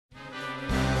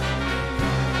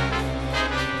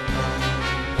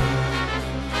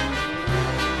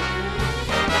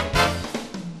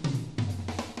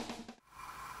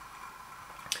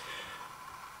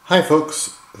Hi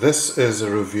folks, this is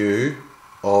a review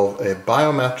of a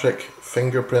biometric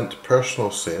fingerprint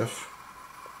personal safe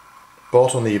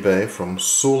bought on eBay from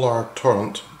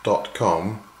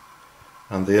solartorrent.com,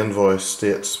 and the invoice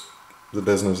states the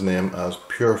business name as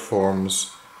Pure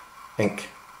Forms Inc.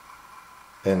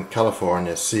 in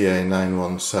California, CA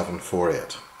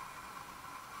 91748.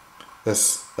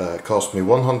 This cost me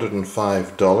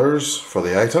 $105 for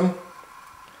the item,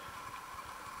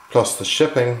 plus the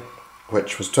shipping,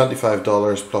 which was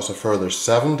 $25 plus a further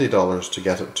 $70 to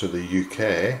get it to the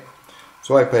UK.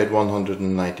 So I paid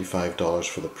 $195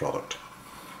 for the product.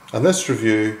 And this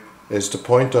review is to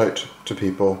point out to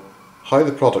people how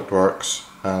the product works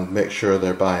and make sure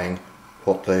they're buying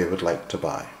what they would like to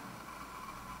buy.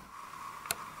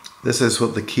 This is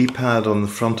what the keypad on the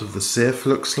front of the safe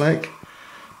looks like.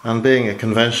 And being a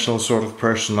conventional sort of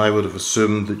person, I would have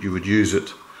assumed that you would use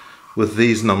it with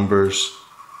these numbers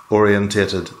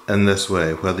orientated in this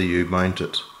way, whether you mount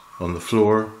it on the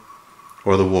floor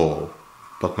or the wall.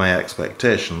 But my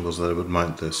expectation was that I would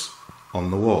mount this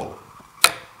on the wall.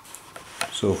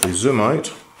 So if we zoom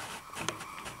out,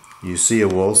 you see a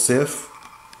wall safe,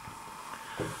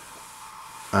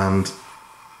 and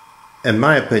in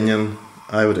my opinion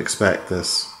I would expect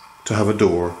this to have a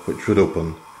door which would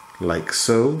open like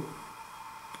so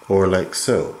or like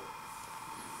so.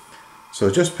 So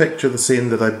just picture the scene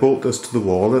that I bolt this to the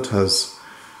wall. It has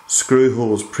screw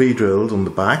holes pre-drilled on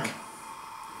the back,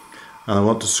 and I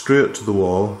want to screw it to the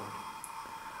wall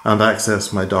and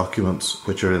access my documents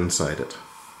which are inside it.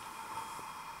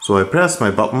 So I press my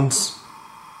buttons,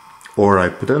 or I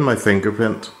put in my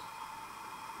fingerprint,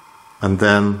 and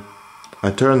then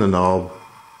I turn the knob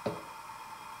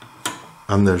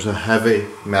and there's a heavy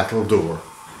metal door.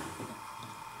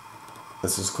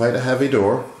 This is quite a heavy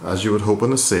door, as you would hope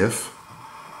in a safe.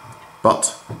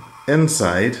 But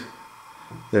inside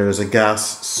there is a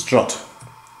gas strut.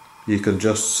 You can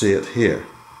just see it here.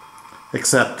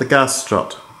 Except the gas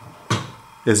strut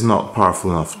is not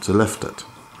powerful enough to lift it.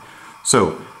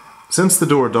 So, since the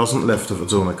door doesn't lift of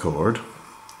its own accord,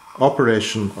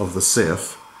 operation of the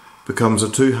safe becomes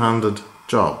a two-handed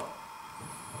job.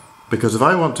 Because if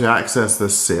I want to access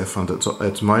this safe and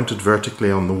it's mounted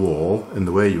vertically on the wall in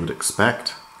the way you would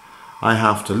expect, I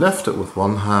have to lift it with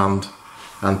one hand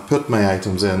and put my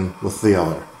items in with the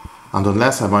other. And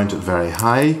unless I mount it very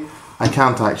high, I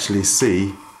can't actually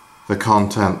see the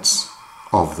contents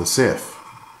of the safe.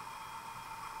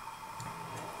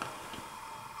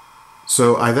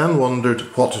 So I then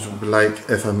wondered what it would be like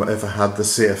if I had the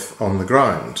safe on the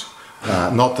ground.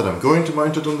 Not that I'm going to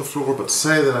mount it on the floor, but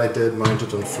say that I did mount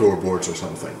it on floorboards or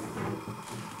something.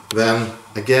 Then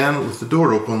again, with the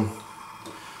door open,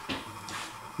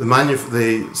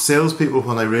 the salespeople,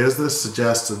 when I raised this,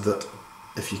 suggested that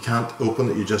if you can't open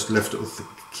it, you just lift it with the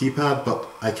keypad, but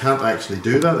I can't actually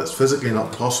do that. It's physically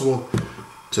not possible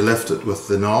to lift it with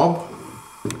the knob.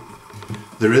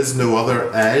 There is no other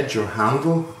edge or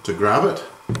handle to grab it.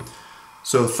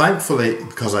 So thankfully,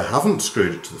 because I haven't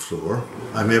screwed it to the floor,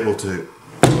 I'm able to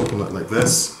open it like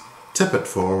this, tip it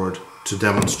forward to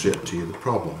demonstrate to you the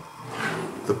problem.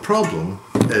 The problem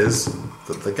is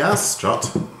that the gas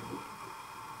strut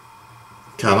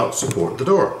cannot support the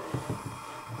door.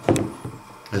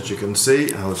 As you can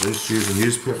see, I'll just use a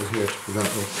newspaper here to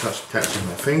prevent me catching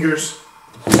my fingers.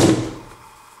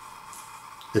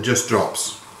 It just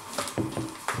drops.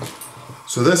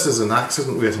 So this is an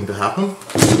accident waiting to happen.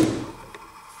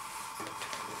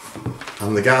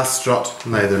 And the gas strut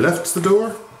neither lifts the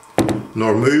door,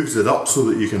 nor moves it up so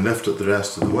that you can lift it the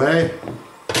rest of the way,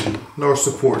 nor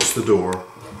supports the door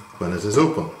when it is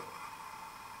open.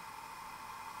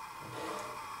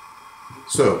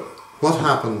 So, what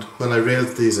happened when I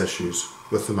raised these issues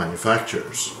with the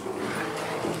manufacturers?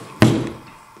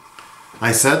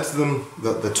 I said to them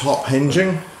that the top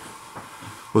hinging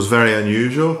was very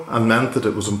unusual and meant that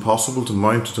it was impossible to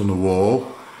mount it on a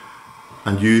wall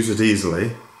and use it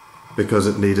easily, because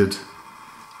it needed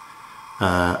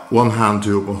one hand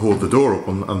to hold the door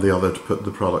open and the other to put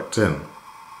the product in.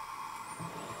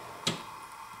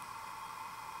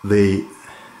 The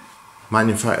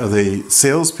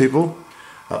salespeople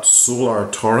at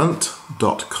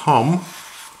solartorrent.com,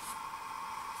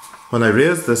 when I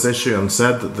raised this issue and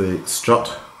said that the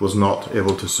strut was not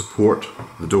able to support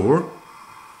the door,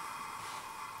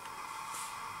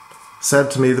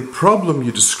 said to me, the problem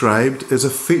you described is a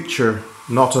feature,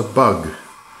 not a bug.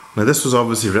 Now this was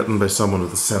obviously written by someone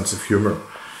with a sense of humour,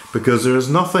 because there is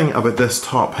nothing about this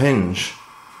top hinge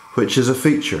which is a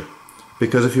feature.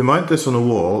 Because if you mount this on a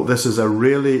wall, this is a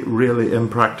really, really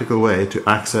impractical way to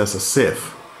access a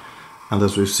safe. And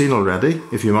as we've seen already,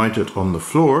 if you mount it on the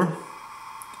floor,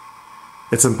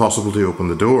 it's impossible to open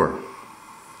the door.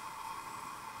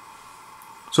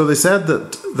 So they said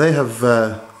that they have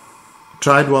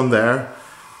tried one there,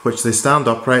 which they stand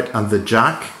upright, and the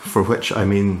jack, for which I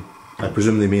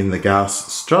presume they mean the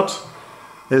gas strut,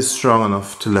 is strong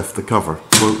enough to lift the cover.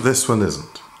 Well, this one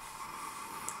isn't.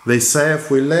 They say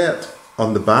if we lay it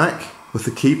on the back with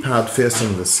the keypad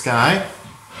facing the sky,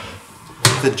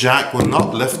 the jack will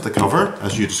not lift the cover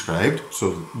as you described,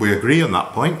 so we agree on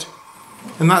that point.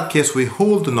 In that case, we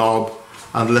hold the knob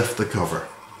and lift the cover.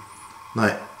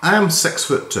 Now, I am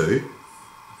 6'2",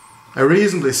 a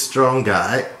reasonably strong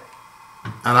guy,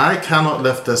 and I cannot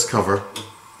lift this cover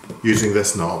using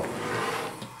this knob.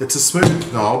 It's a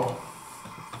smooth knob,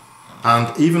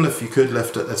 and even if you could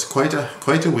lift it, it's quite a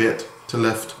weight to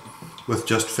lift with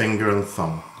just finger and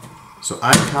thumb. So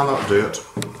I cannot do it.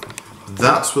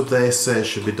 That's what they say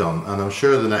should be done, and I'm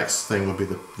sure the next thing will be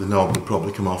the knob will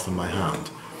probably come off in my hand.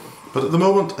 But at the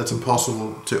moment it's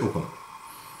impossible to open.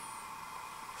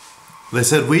 They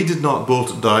said we did not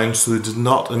bolt it down, so they did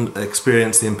not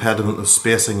experience the impediment of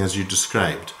spacing as you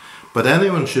described. But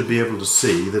anyone should be able to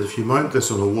see that if you mount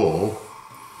this on a wall,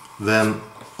 then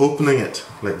opening it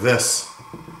like this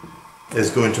is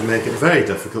going to make it very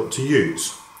difficult to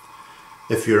use.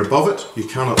 If you're above it, you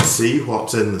cannot see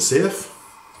what's in the safe,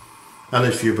 and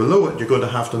if you're below it, you're going to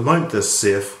have to mount this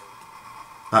safe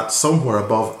at somewhere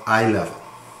above eye level.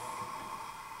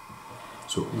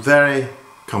 So very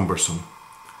cumbersome.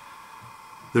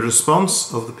 The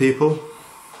response of the people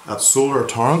at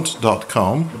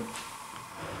solartorrent.com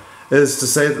is to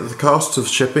say that the cost of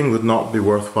shipping would not be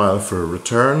worthwhile for a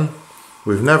return.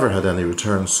 We've never had any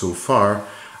returns so far,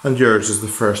 and yours is the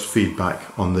first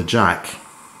feedback on the jack.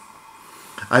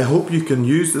 I hope you can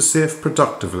use the safe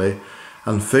productively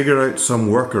and figure out some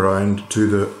workaround to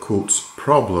the quotes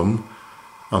problem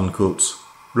unquotes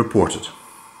reported.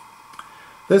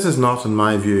 This is not, in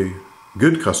my view,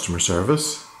 good customer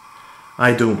service.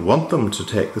 I don't want them to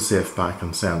take the safe back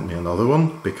and send me another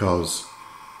one because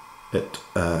it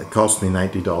cost me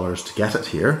 $90 to get it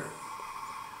here.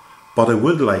 But I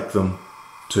would like them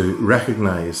to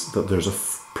recognise that there's a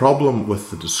problem with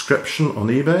the description on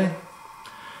eBay,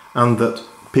 and that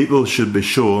people should be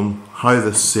shown how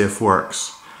this safe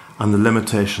works and the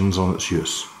limitations on its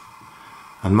use.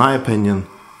 And my opinion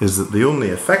is that the only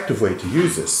effective way to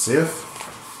use this safe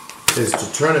is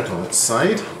to turn it on its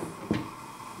side,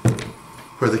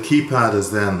 where the keypad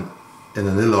is then in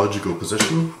an illogical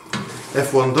position.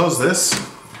 If one does this,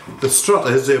 the strut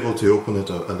is able to open it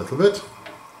a little bit.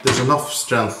 There's enough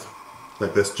strength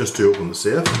like this just to open the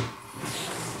safe.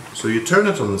 So you turn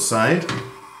it on the side,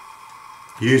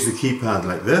 use the keypad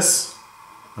like this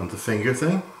and the finger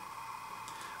thing,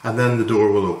 and then the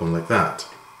door will open like that.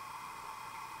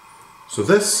 So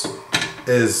this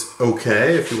is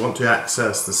okay if you want to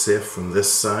access the safe from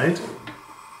this side,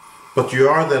 but you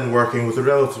are then working with a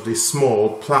relatively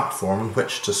small platform on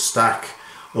which to stack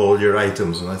all your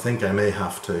items, and I think I may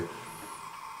have to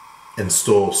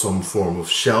install some form of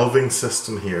shelving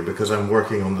system here because I'm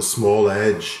working on the small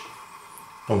edge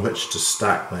on which to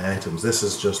stack my items. This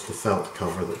is just the felt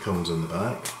cover that comes in the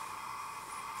back,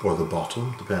 or the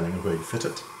bottom, depending on where you fit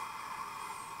it.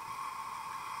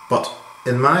 But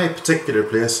in my particular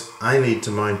place, I need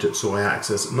to mount it so I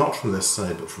access it not from this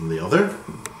side but from the other.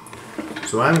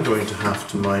 So I'm going to have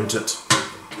to mount it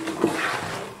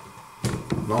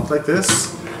not like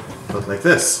this, but like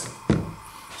this.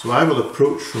 So I will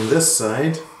approach from this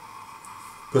side,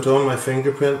 put on my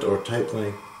fingerprint or type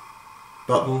my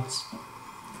buttons,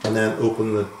 and then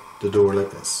open the door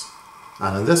like this.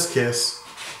 And in this case,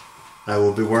 I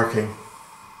will be working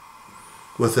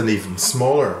with an even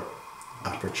smaller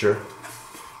aperture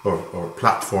or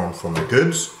platform for my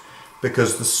goods,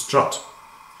 because the strut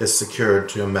is secured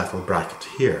to a metal bracket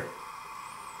here.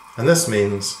 And this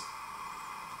means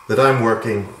that I'm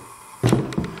working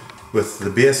with the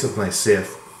base of my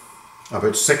safe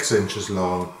about 6 inches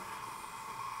long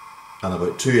and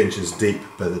about 2 inches deep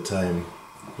by the time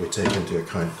we take into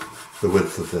account the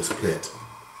width of this plate,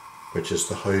 which is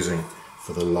the housing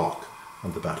for the lock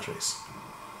and the batteries.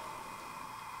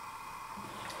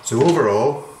 So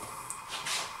overall,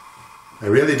 I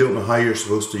really don't know how you're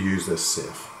supposed to use this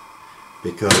safe,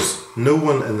 because no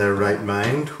one in their right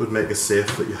mind would make a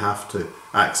safe that you have to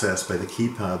access by the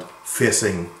keypad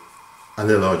facing an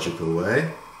illogical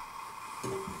way.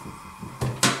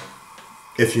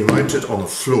 If you mount it on a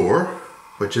floor,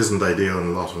 which isn't ideal in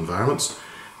a lot of environments,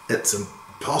 it's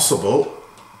impossible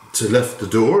to lift the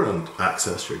door and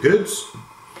access your goods.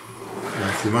 And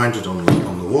if you mount it on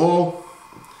the wall,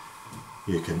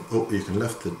 you can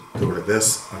lift the door like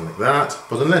this and like that,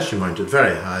 but unless you mount it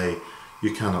very high,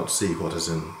 you cannot see what is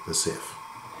in the safe.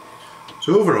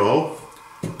 So overall,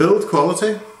 build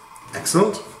quality,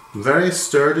 excellent, very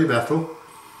sturdy metal.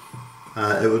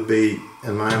 It would be,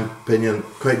 in my opinion,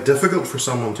 quite difficult for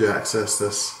someone to access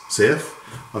this safe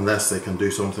unless they can do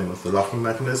something with the locking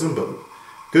mechanism, but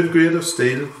good grade of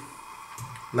steel,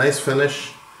 nice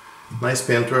finish, nice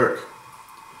paintwork.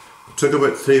 It took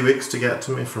about 3 weeks to get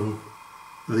to me from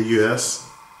the US,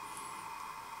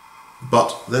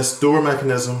 but this door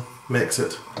mechanism makes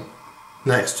it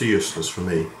next to useless for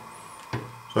me.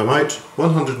 So I'm out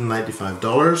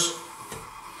 $195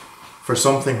 for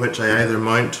something which I either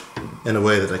mount in a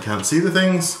way that I can't see the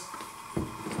things,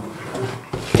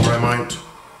 or I mount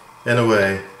in a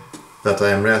way that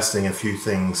I am resting a few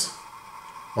things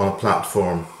on a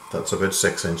platform that's about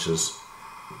 6 inches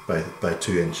by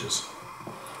 2 inches.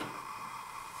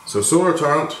 So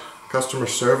solartorrent customer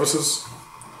services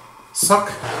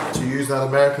suck, to use that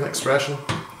American expression,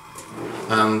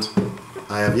 and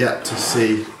I have yet to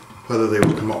see whether they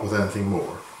will come up with anything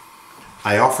more.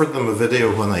 I offered them a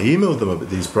video when I emailed them about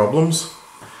these problems,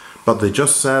 but they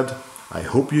just said, I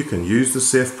hope you can use the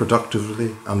safe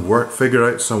productively and figure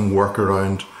out some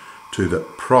workaround to the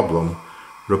problem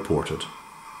reported.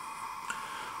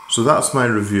 So that's my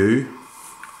review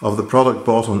of the product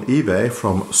bought on eBay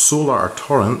from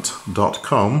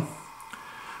solartorrent.com,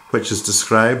 which is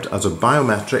described as a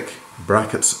biometric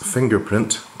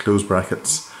 (fingerprint)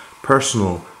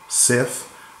 personal safe,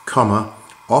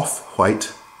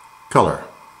 off-white colour.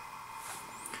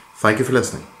 Thank you for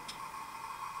listening.